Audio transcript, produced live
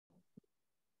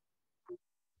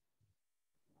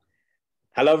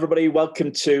Hello, everybody.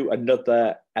 Welcome to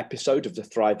another episode of the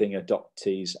Thriving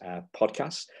Adoptees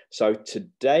podcast. So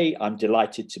today I'm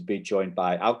delighted to be joined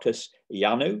by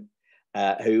Ioannou,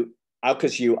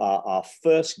 Alkes, you are our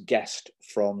first guest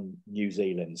from New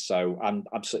Zealand. So I'm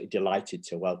absolutely delighted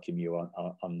to welcome you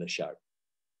on the show.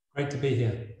 Great to be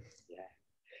here. Yeah.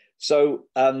 So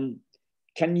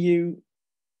can you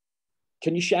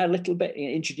share a little bit,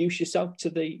 introduce yourself to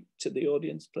the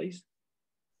audience, please?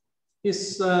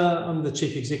 Yes, I'm the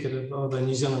Chief Executive of a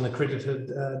New Zealand accredited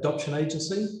adoption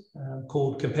agency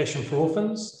called Compassion for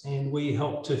Orphans, and we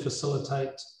help to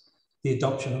facilitate the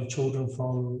adoption of children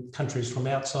from countries from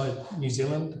outside New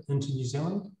Zealand into New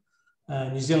Zealand.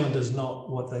 New Zealand is not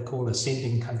what they call a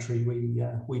sending country.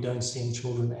 We don't send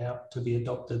children out to be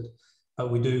adopted,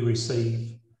 but we do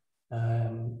receive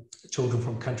children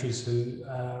from countries who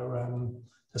are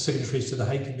signatories to the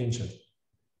Hague Convention.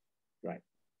 Right.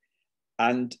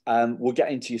 And we'll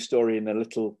get into your story in a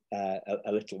little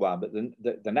while. But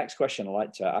the next question I'd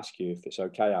like to ask you, if it's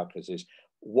okay, Alkes, is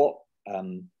what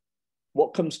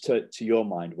comes to your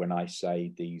mind when I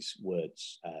say these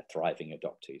words, thriving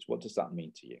adoptees? What does that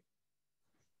mean to you?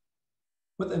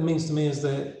 What that means to me is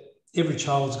that every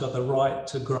child's got the right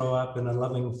to grow up in a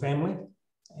loving family,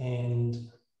 and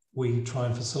we try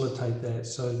and facilitate that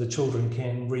so the children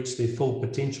can reach their full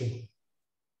potential.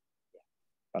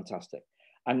 Fantastic.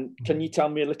 And can you tell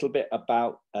me a little bit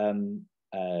about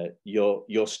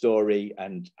your story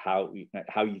and how you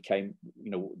came,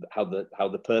 how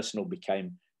the personal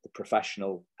became the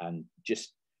professional, and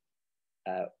just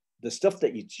the stuff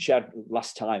that you shared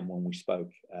last time when we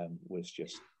spoke was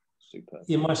just super.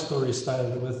 Yeah, my story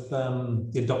started with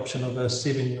the adoption of a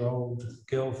 7-year-old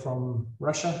girl from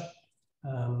Russia.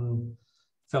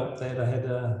 Felt that I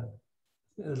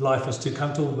had life was too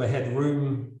comfortable. I had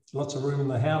lots of room in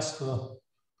the house for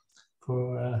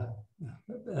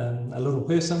a little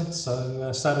person, so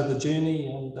I started the journey,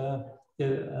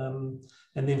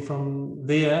 and then from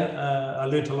there I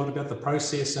learned a lot about the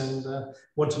process and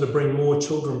wanted to bring more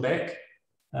children back.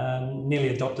 Nearly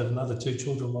adopted another 2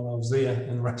 children while I was there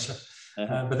in Russia,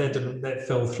 but that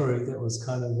fell through. That was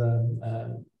kind of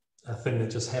a thing that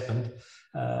just happened,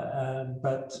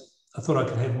 but I thought I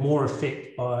could have more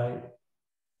effect by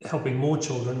helping more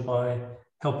children, by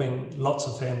helping lots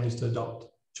of families to adopt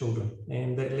children,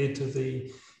 and that led to the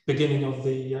beginning of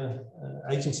the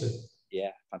agency.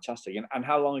 Yeah, fantastic. And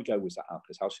how long ago was that,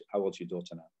 Alkes? How old's your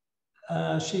daughter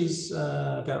now? She's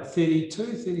about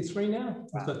 32, 33 now. Wow.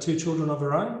 We've got 2 children of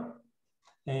her own,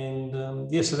 and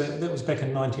so that was back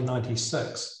in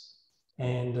 1996,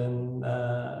 and then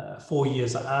 4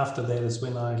 years after that is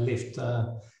when I left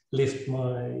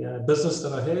my business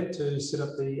that I had to set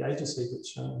up the agency,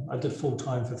 which I did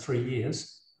full-time for 3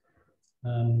 years.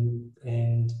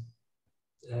 And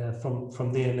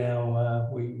from there now,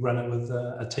 we run it with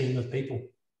a team of people.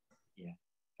 Yeah,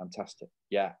 fantastic.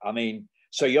 Yeah, I mean,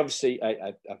 so you're obviously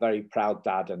a very proud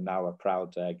dad and now a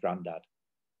proud granddad.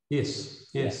 Yes.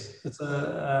 Yeah. It's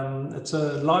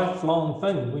a lifelong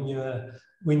thing.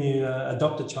 When you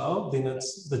adopt a child, then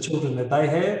it's the children that they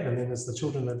have, and then it's the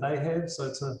children that they have. So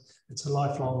it's a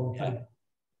lifelong thing.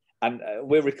 And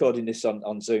we're recording this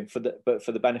on Zoom for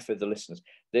the benefit of the listeners.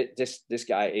 This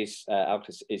guy is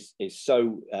Alkes is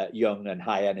so young and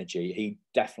high energy. He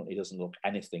definitely doesn't look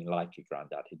anything like a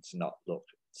granddad. He does not look.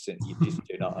 You just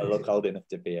do not look old enough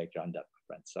to be a granddad, my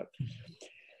friend.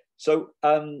 So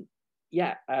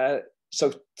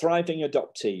thriving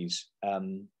adoptees.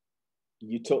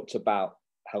 You talked about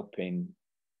helping.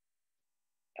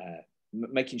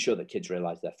 Making sure that kids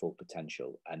realize their full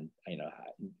potential, and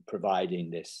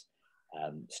providing this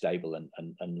stable and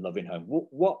loving home.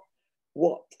 What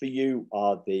for you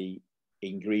are the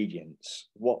ingredients?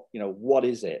 What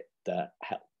is it that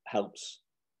helps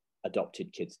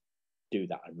adopted kids do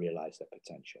that and realize their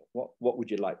potential? What would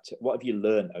you like to? What have you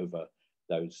learned over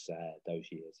those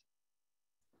years?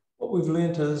 What we've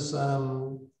learned is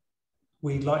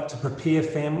we like to prepare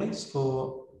families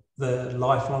for the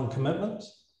lifelong commitment.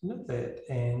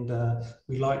 And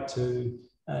we like to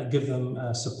give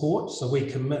them support. So we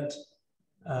commit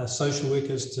social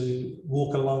workers to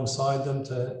walk alongside them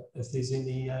to, if there's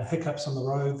any hiccups on the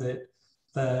road, that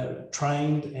they're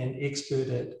trained and expert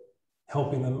at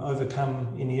helping them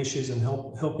overcome any issues and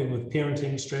helping with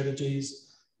parenting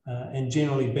strategies, and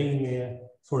generally being there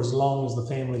for as long as the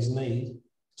families need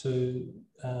to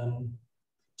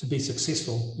be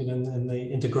successful in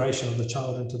the integration of the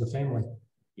child into the family.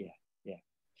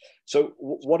 So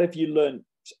what have you learned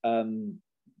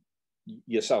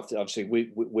yourself? Obviously,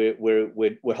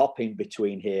 we're hopping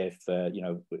between here for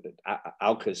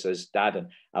Alkes as dad and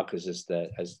Alkes as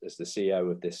the CEO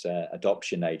of this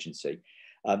adoption agency.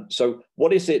 So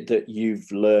what is it that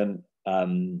you've learned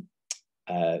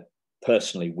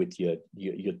personally with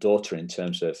your daughter in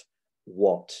terms of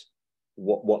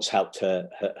what's helped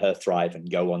her thrive and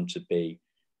go on to be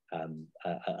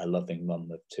a loving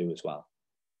mum of two as well?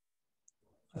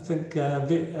 I think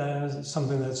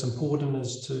something that's important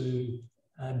is to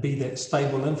be that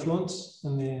stable influence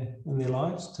in their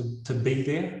lives, to be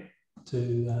there,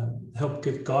 to help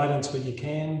give guidance where you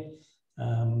can.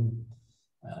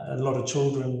 A lot of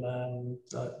children,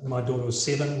 my daughter was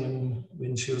 7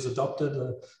 when she was adopted.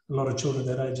 A lot of children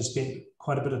that age have spent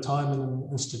quite a bit of time in an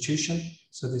institution.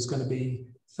 So there's going to be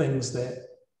things that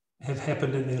have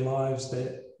happened in their lives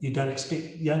that you don't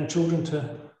expect young children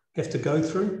to have to go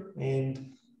through.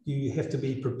 And you have to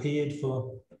be prepared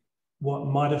for what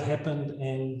might have happened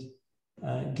and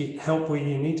get help where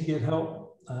you need to get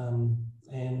help.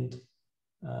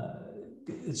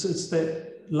 It's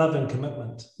that love and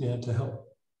commitment, to help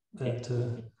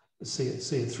to see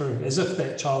it through, as if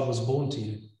that child was born to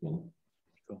you. Of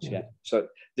course, yeah. So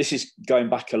this is going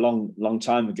back a long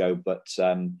time ago, but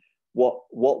what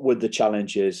were the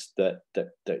challenges that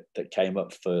came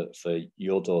up for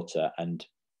your daughter, and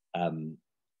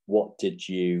what did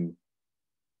you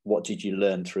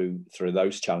learn through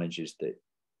those challenges that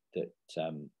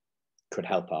could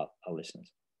help our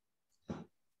listeners?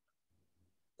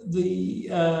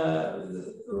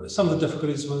 Some of the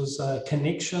difficulties was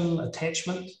connection,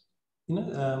 attachment.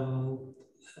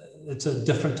 It's a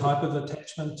different type of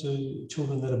attachment to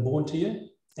children that are born to you,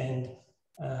 and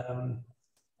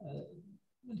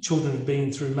children have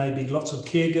been through maybe lots of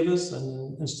caregivers in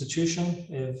an institution,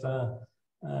 have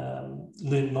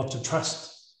learned not to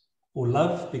trust or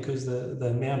love because the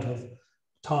amount of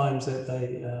times that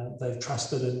they've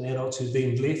trusted in adults who've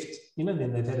then left,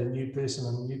 then they've had a new person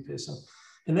and a new person.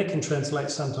 And that can translate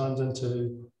sometimes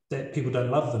into that people don't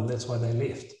love them, that's why they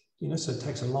left. So it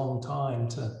takes a long time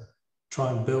to try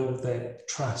and build that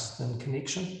trust and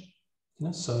connection.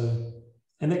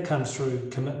 And that comes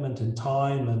through commitment and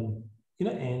time and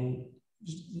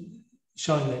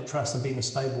showing that trust and being a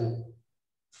stable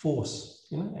force,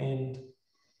 and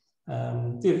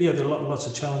there are lots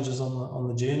of challenges on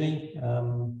the journey.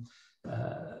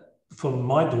 For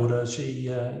my daughter, she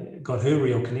got her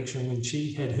real connection when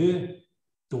she had her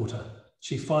daughter.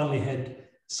 She finally had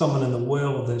someone in the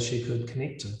world that she could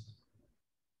connect to.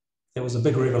 That was a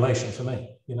big revelation for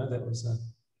me. That was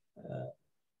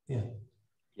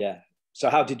yeah. So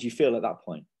how did you feel at that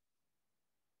point?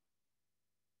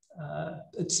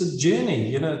 It's a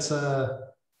journey. It's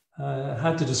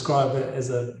hard to describe it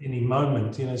as any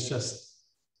moment. It's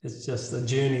just a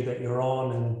journey that you're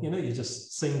on, and you're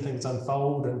just seeing things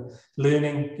unfold and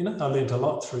learning. I learned a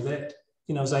lot through that.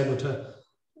 I was able to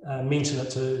mention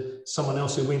it to someone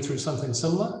else who went through something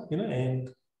similar, and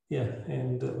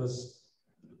it was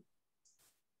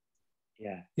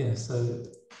I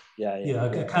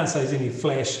can't say there's any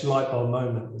flash light bulb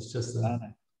moment. It's just no.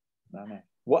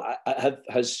 What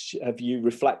have you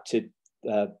reflected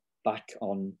back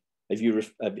on? Have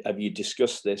you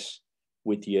discussed this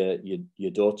with your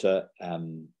daughter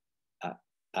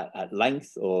at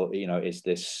length, or is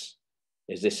this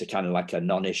a kind of like a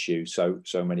non-issue so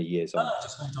many years on? I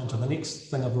just went on to the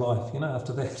next thing of life,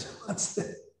 after that. That's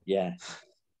it. Yeah.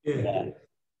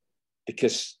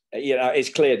 Because it's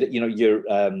clear that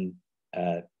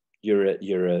you're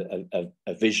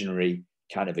a visionary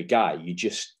kind of a guy. You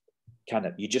just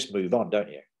move on, don't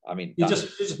you? I mean, you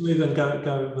just move and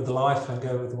go with life and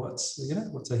go with what's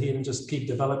ahead, and just keep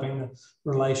developing the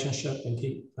relationship and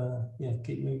keep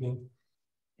moving.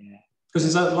 Yeah. Because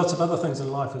there's lots of other things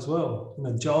in life as well.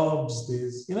 Jobs.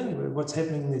 There's what's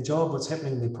happening in their job, what's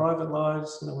happening in their private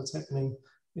lives. What's happening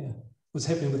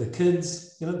with the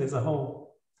kids. There's a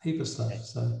whole heap of stuff.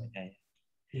 So.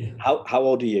 Yeah. How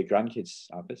old are your grandkids,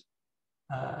 Albert?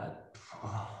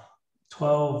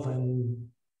 12 and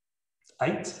 8,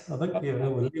 I think. Yeah,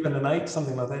 11 and 8,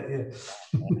 something like that. Yeah.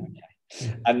 Okay.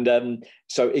 And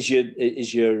so is your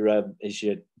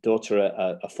daughter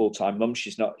a full-time mum?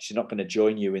 She's not going to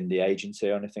join you in the agency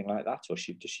or anything like that, or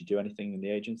does she do anything in the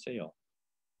agency? Or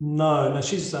no,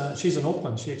 she's in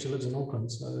Auckland. She actually lives in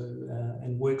Auckland, so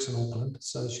and works in Auckland.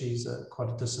 So she's quite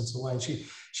a distance away, and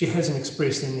she hasn't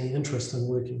expressed any interest in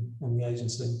working in the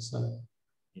agency. So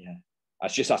yeah, I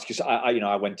was just asking because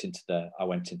I went into the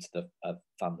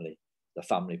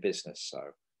family business. So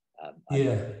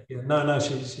no,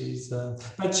 she's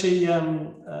but she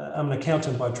I'm an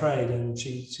accountant by trade, and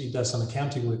she does some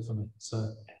accounting work for me.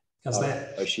 So how's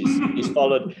that? So she's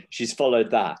followed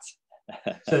that.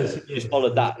 She's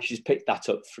followed that. She's picked that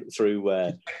up through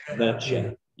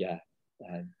nurture.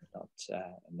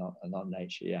 Not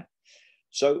nature. Yeah.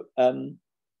 So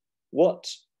what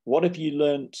have you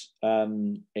learnt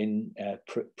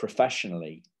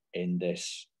professionally in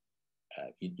this?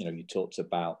 You talked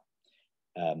about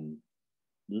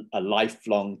a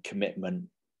lifelong commitment.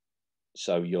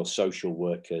 So your social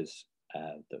workers,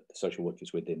 the social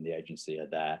workers within the agency are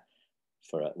there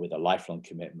with a lifelong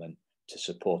commitment to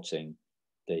supporting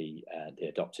the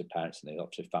adoptive parents and the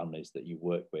adoptive families that you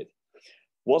work with.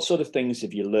 What sort of things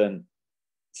have you learned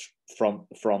from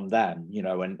them?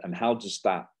 And how does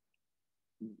that?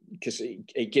 Because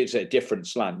it gives it a different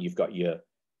slant. You've got your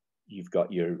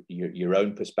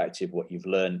own perspective, what you've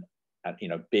learned,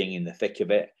 being in the thick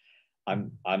of it.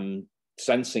 I'm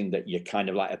sensing that you're kind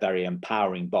of like a very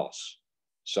empowering boss.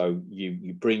 So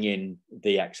you bring in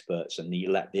the experts and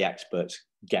you let the experts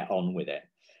get on with it.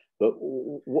 But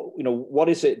what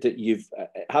is it that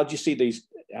how do you see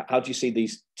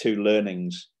these two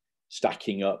learnings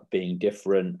stacking up, being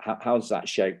different? How's that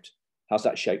shaped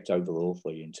overall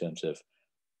for you in terms of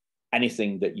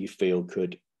anything that you feel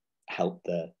could help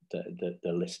the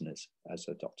listeners as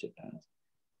adoptive parents?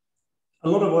 A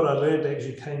lot of what I learned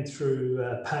actually came through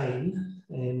pain,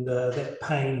 and that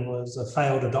pain was a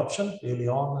failed adoption early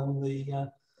on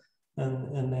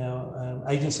in our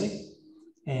agency.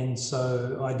 And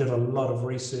so I did a lot of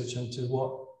research into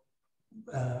what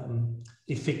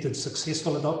affected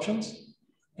successful adoptions,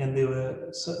 and there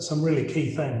were some really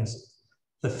key things.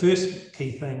 The first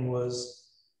key thing was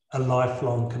a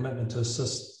lifelong commitment to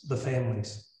assist the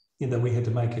families. We had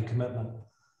to make a commitment.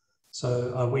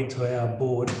 So I went to our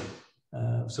board,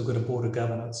 so we've got a board of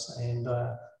governance, and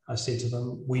I said to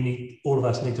them, all of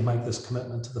us need to make this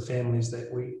commitment to the families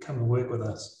that we come and work with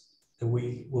us, that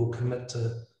we will commit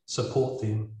to support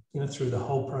them, through the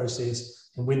whole process.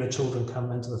 And when the children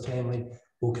come into the family,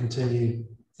 we'll continue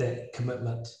that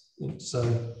commitment.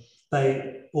 So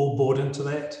they all bought into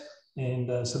that.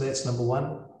 And so that's number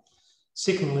one.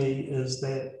 Secondly, is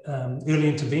that early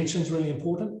intervention is really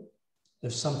important.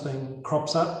 If something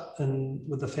crops up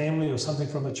with the family, or something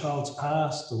from a child's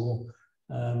past, or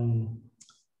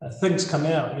things come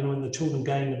out, when the children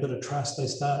gain a bit of trust, they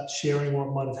start sharing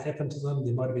what might have happened to them.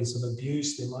 There might have been some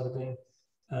abuse, there might have been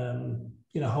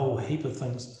a whole heap of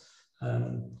things.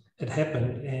 It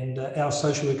happened, and our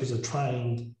social workers are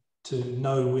trained to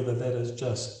know whether that is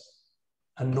just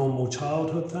a normal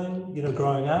childhood thing,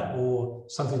 growing up, or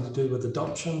something to do with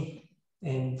adoption.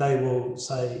 And they will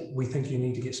say, we think you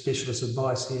need to get specialist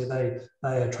advice here.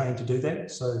 They are trained to do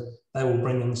that. So they will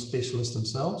bring in specialists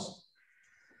themselves.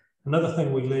 Another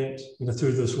thing we learned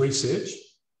through this research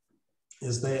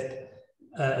is that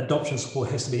adoption support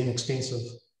has to be inexpensive.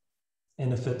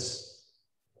 And if it's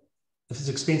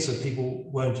expensive, people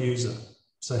won't use it.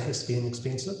 So it has to be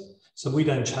inexpensive. So we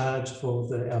don't charge for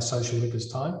our social workers'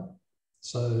 time.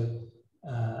 So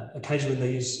occasionally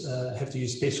they have to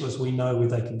use specialists. We know where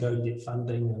they can go and get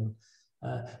funding.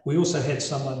 And we also had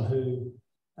someone who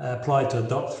applied to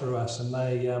adopt through us, and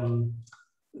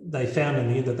they found in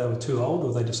the end that they were too old,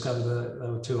 or they discovered that they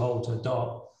were too old to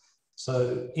adopt.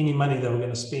 So any money they were going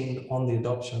to spend on the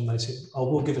adoption, they said,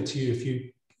 we'll give it to you if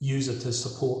you use it to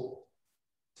support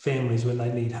families when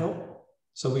they need help.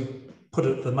 So we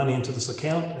put the money into this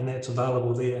account, and that's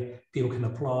available there. People can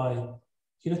apply,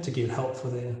 to get help for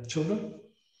their children.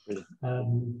 Really?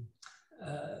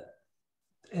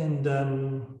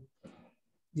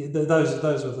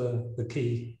 Those are the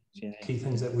key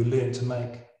things that we learned to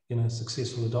make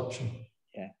successful adoption.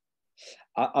 Yeah,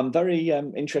 I'm very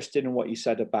interested in what you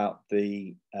said about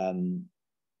the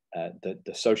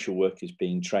social workers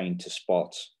being trained to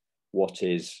spot what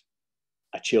is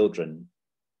a children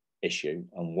issue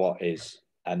and what is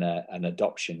an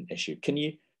adoption issue. Can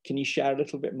you share a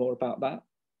little bit more about that?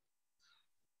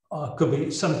 Could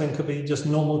be just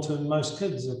normal to most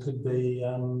kids. It could be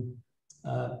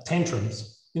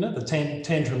tantrums. The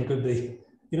tantrum could be,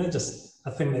 just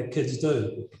a thing that kids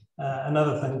do.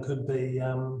 Another thing could be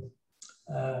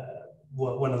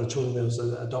one of the children that was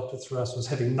adopted through us was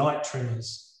having night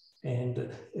tremors,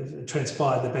 and it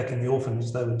transpired that back in the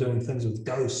orphanage they were doing things with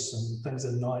ghosts and things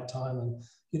at night time,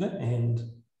 and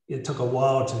it took a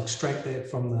while to extract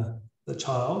that from the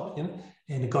child, and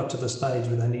it got to the stage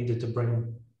where they needed to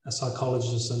bring a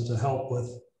psychologist in to help with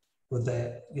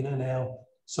that. Now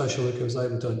social worker was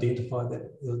able to identify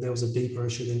that there was a deeper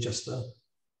issue than just a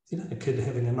kid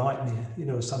having a nightmare,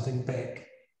 or something back,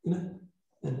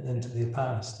 into their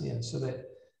past. So that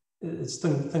it's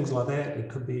things like that. It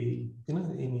could be,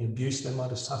 any abuse they might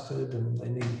have suffered, and they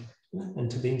need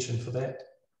intervention for that.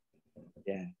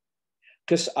 Yeah,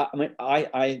 because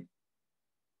I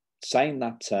saying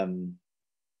that.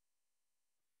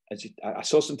 I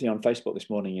saw something on Facebook this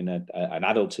morning in an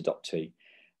adult adoptee,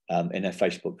 in a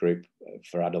Facebook group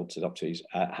for adult adoptees,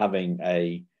 having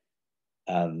a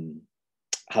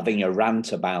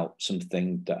rant about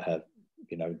something that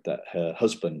her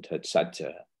husband had said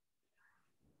to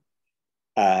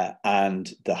her,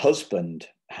 and the husband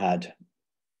had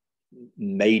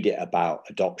made it about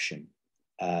adoption,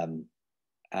 and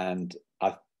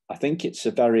I think it's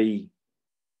a very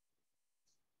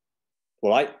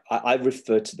well. I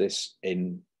refer to this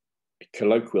in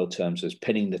colloquial terms as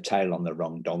pinning the tail on the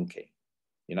wrong donkey.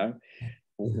 You know,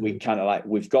 we kind of like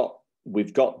we've got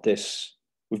these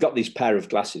pair of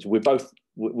glasses. We've both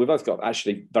got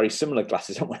actually very similar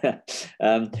glasses, haven't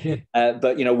we?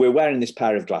 But you know, we're wearing this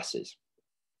pair of glasses,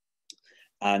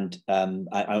 and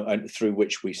through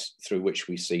which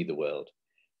we see the world.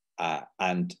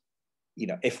 And you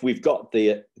know, if we've got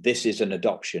this is an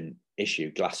adoption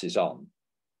issue glasses on,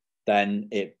 then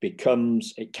it can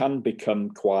become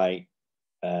quite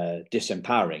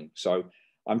disempowering. So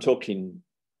I'm talking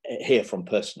here from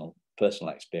personal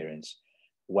experience.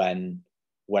 When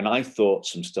I thought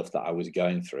some stuff that I was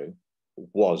going through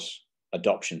was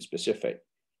adoption specific,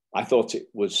 I thought it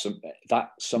was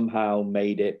that somehow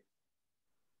made it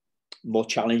more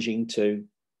challenging to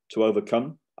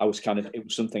overcome. It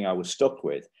was something I was stuck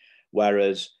with.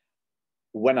 Whereas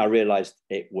when I realized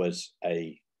it was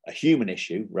a human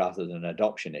issue rather than an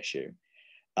adoption issue,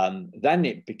 then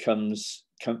it becomes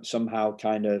somehow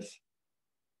kind of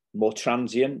more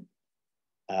transient,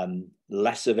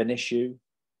 less of an issue,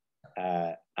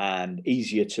 and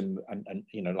easier to, and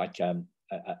you know, like a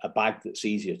bag that's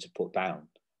easier to put down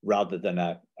rather than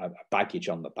a baggage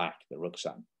on the back, the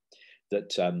rucksack that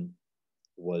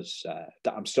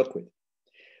that I'm stuck with.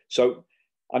 So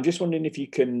I'm just wondering if you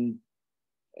can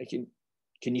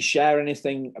you share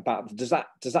anything about, does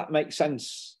that make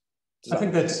sense? I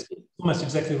think that's almost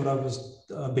exactly what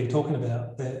I've been talking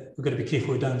about, that we've got to be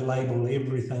careful we don't label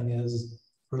everything as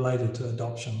related to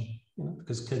adoption, you know,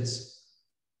 because kids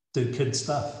do kid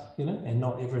stuff, you know, and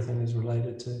not everything is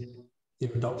related to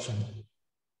their adoption.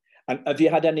 And have you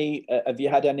had any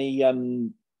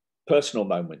personal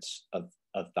moments of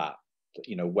that,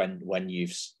 you know, when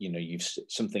you've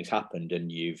something's happened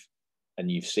and you've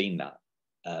seen that,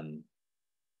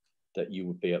 that you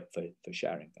would be up for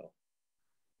sharing? Or?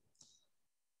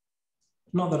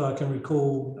 Not that I can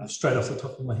recall straight off the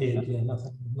top of my head. Yeah,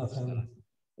 nothing.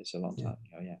 It's a long time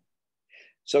ago. Yeah.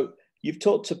 So you've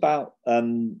talked about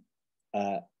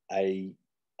a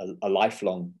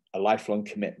lifelong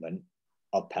commitment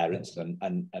of parents,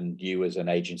 and you as an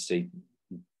agency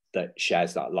that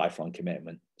shares that lifelong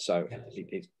commitment. So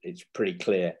it's pretty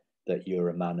clear that you're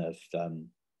a man of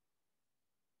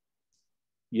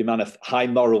high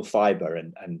moral fiber,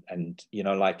 and you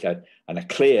know, like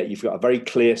you've got a very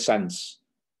clear sense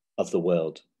of the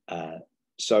world.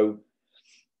 So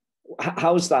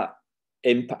how does that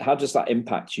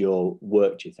impact your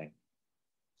work, do you think?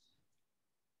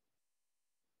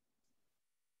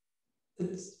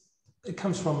 It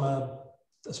comes from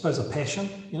I suppose a passion,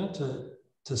 you know,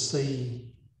 to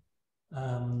see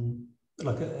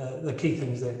the key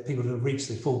thing is that people to reach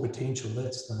their full potential.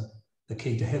 That's the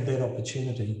key, to have that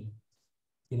opportunity.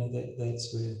 You know,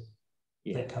 that's where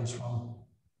that comes from.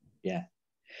 Yeah.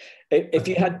 If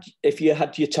you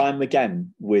had your time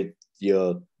again with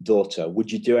your daughter,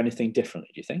 would you do anything differently,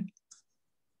 do you think?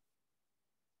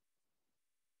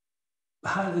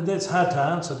 That's hard to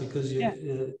answer, because you're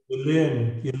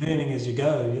learning as you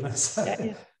go, you know. So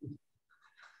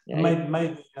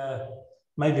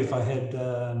maybe if I had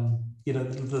you know,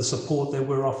 the support that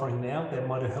we're offering now, that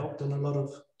might have helped in a lot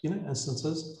of, you know,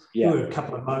 instances. There were a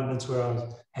couple of moments where I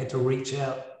had to reach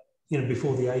out, you know,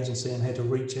 before the agency, and had to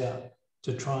reach out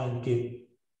to try and get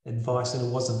advice, and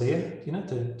it wasn't there, you know,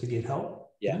 to get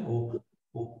help. You know,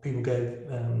 or people gave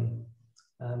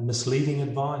misleading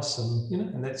advice, and you know,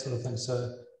 and that sort of thing.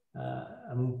 So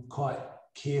I'm quite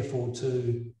careful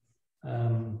to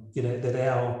you know, that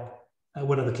our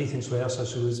one of the key things for our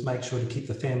social is make sure to keep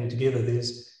the family together.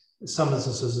 There's some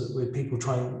instances where people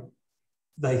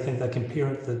they think they can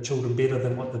parent the children better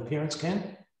than what the parents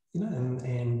can, you know,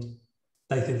 and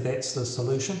they think that's the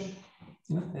solution.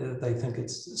 You know, they think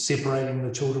it's separating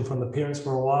the children from the parents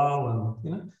for a while, and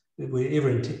you know,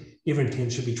 every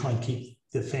intent should be trying to keep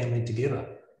the family together.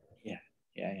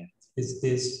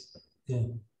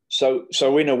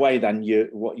 So in a way, then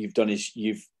what you've done is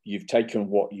you've taken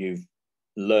what you've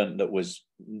learned that was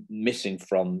missing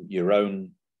from your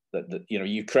own, that you know,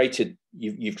 you've created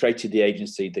the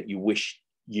agency that you wish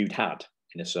you'd had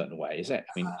in a certain way. Is it?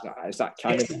 I mean, is that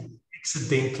kind of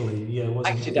accidentally? Yeah, it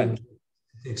wasn't accidentally.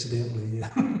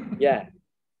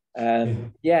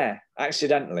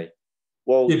 Accidentally.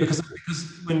 Well, yeah, because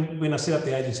when I set up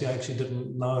the agency, I actually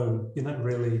didn't know,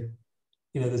 really,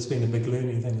 there's been a big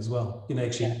learning thing as well.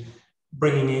 Actually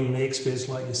bringing in the experts,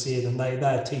 like you said, and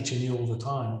they're teaching you all the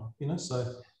time.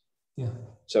 So yeah.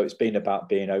 So it's been about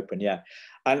being open, yeah.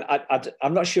 And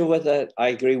I'm not sure whether I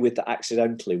agree with the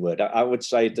accidentally word. I would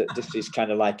say that this is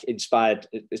kind of like inspired.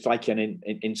 It's like an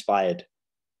inspired.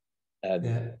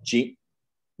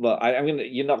 Well,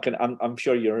 you're not going to, I'm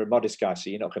sure you're a modest guy,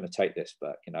 so you're not going to take this,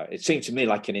 but, it seemed to me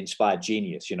like an inspired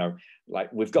genius,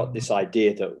 like we've got this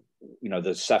idea that,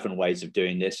 there's 7 ways of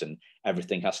doing this and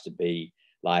everything has to be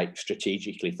like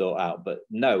strategically thought out. But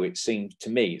no, it seems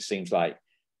like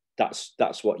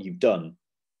that's what you've done.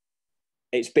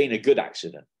 It's been a good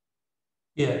accident.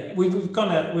 Yeah, we've gone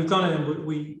out and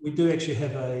we do actually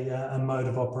have a mode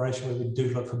of operation where we do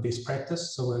look for best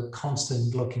practice. So we're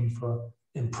constantly looking for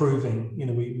improving.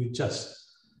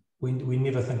 We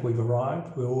never think we've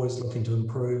arrived. We're always looking to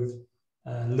improve,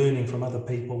 learning from other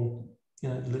people.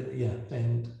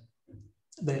 And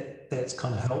that's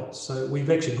kind of helped. So we've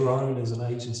actually grown as an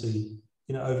agency,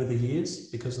 over the years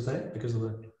because of that, because of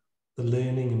the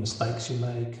learning and mistakes you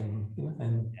make,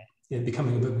 and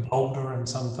becoming a bit bolder in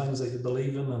some things that you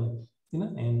believe in,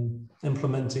 and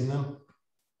implementing them.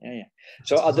 Yeah.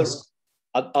 So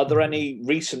are there any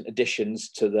recent additions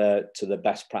to the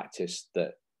best practice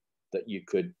that you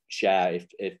could share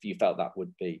if you felt that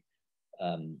would be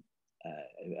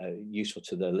useful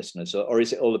to the listeners, or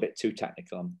is it all a bit too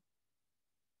technical?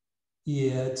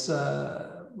 Yeah, it's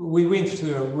we went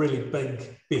through a really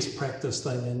big best practice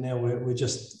thing, and now we're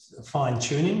just fine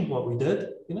tuning what we did.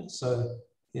 So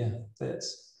yeah,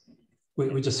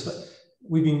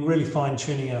 we've been really fine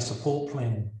tuning our support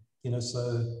plan.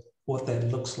 So what that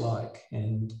looks like,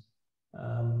 and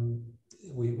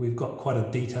we've got quite a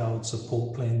detailed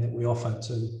support plan that we offer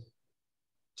to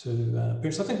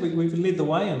parents. I think we've led the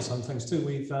way in some things too.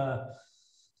 We've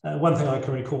one thing I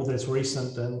can recall that's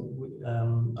recent,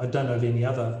 and I don't know of any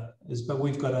other, but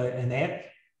we've got an app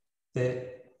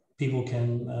that people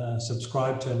can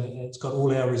subscribe to, and it's got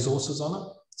all our resources on it.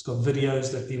 It's got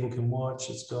videos that people can watch.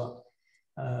 It's got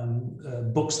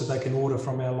books that they can order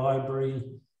from our library.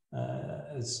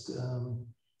 That's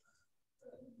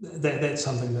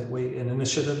something that an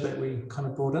initiative that we kind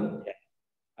of brought in. Yeah.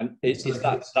 And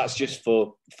that's just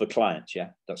for clients, yeah?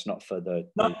 That's not for the...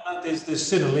 No, there's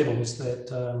certain levels that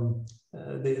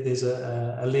there's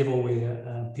a level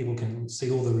where people can see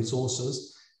all the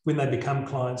resources. When they become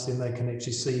clients, then they can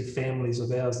actually see families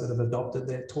of ours that have adopted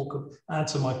that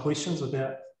answer my questions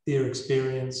about their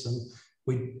experience. And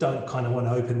we don't kind of want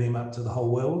to open them up to the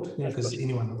whole world, because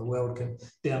anyone in the world can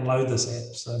download this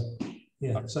app. So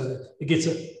yeah, so it gets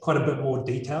quite a bit more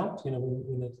detailed,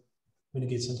 when it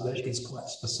gets into that, it gets quite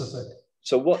specific.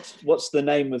 So what's the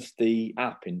name of the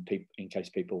app in case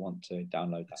people want to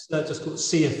download that? So it's just called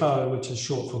CFO, which is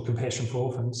short for Compassion for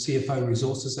Orphans, CFO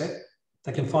Resources app.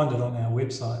 They can find it on our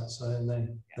website, so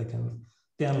they can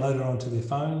download it onto their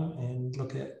phone and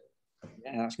look at.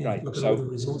 Yeah, that's great. Look at all the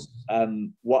resources.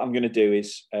 What I'm going to do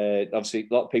is, obviously,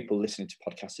 a lot of people listening to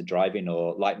podcasts are driving,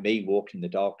 or like me, walking the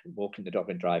dog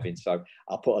and driving. So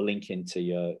I'll put a link into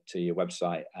your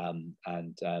website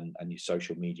and your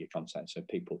social media content, so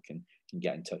people can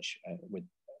get in touch with.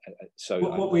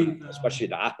 Especially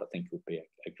the app, I think would be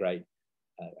a great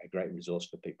resource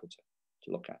for people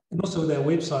to look at. And also with our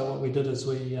website, what we did is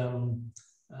we.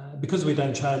 Because we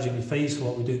don't charge any fees for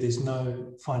what we do, there's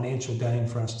no financial gain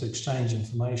for us to exchange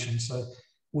information. So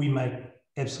we make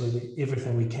absolutely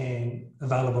everything we can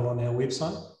available on our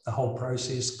website, the whole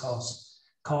process,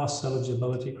 costs,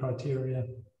 eligibility criteria,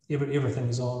 everything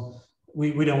is on.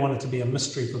 We don't want it to be a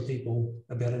mystery for people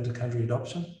about inter-country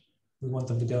adoption. We want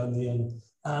them to go in there and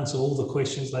answer all the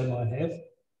questions they might have.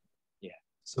 Yeah.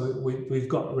 So we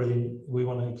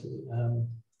want to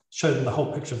show them the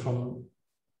whole picture from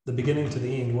the beginning to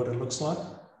the end, what it looks like.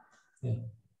 Yeah.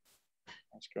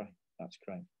 That's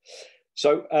great.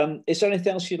 So is there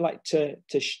anything else you'd like to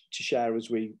share as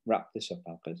we wrap this up,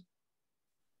 Alkes?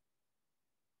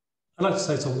 I'd like to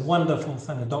say it's a wonderful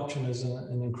thing. Adoption is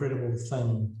an incredible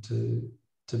thing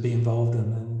to be involved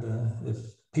in. And if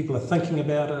people are thinking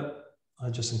about it,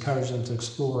 I just encourage them to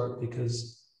explore it,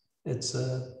 because it's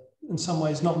in some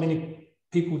ways not many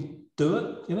people do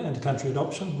it, inter-country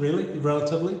adoption, really,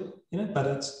 relatively. But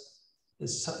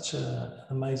it's such an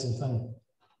amazing thing.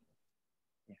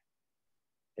 Yeah,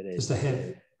 it is. Just to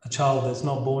have a child that's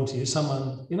not born to you,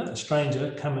 someone, a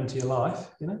stranger, come into your life,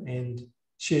 and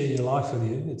share your life with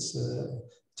you. It's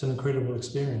an incredible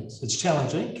experience. It's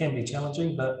challenging, can be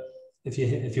challenging, but if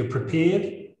you're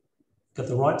prepared, got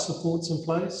the right supports in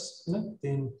place,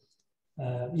 then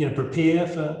prepare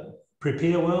for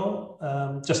prepare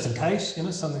well, just in case, you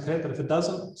know, something like that. But if it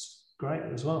doesn't, it's great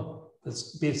as well.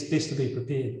 It's best to be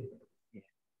prepared. Yeah.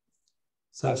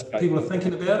 So if people are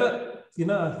thinking about it, you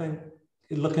know, I think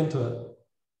look into it.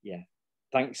 Yeah.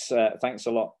 Thanks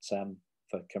a lot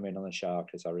for coming on the show,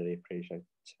 because I really appreciate it.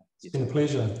 It's been a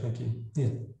pleasure. Thank you. Yeah,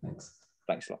 thanks.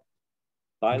 Thanks a lot.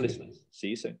 Bye, listeners. See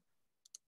you soon.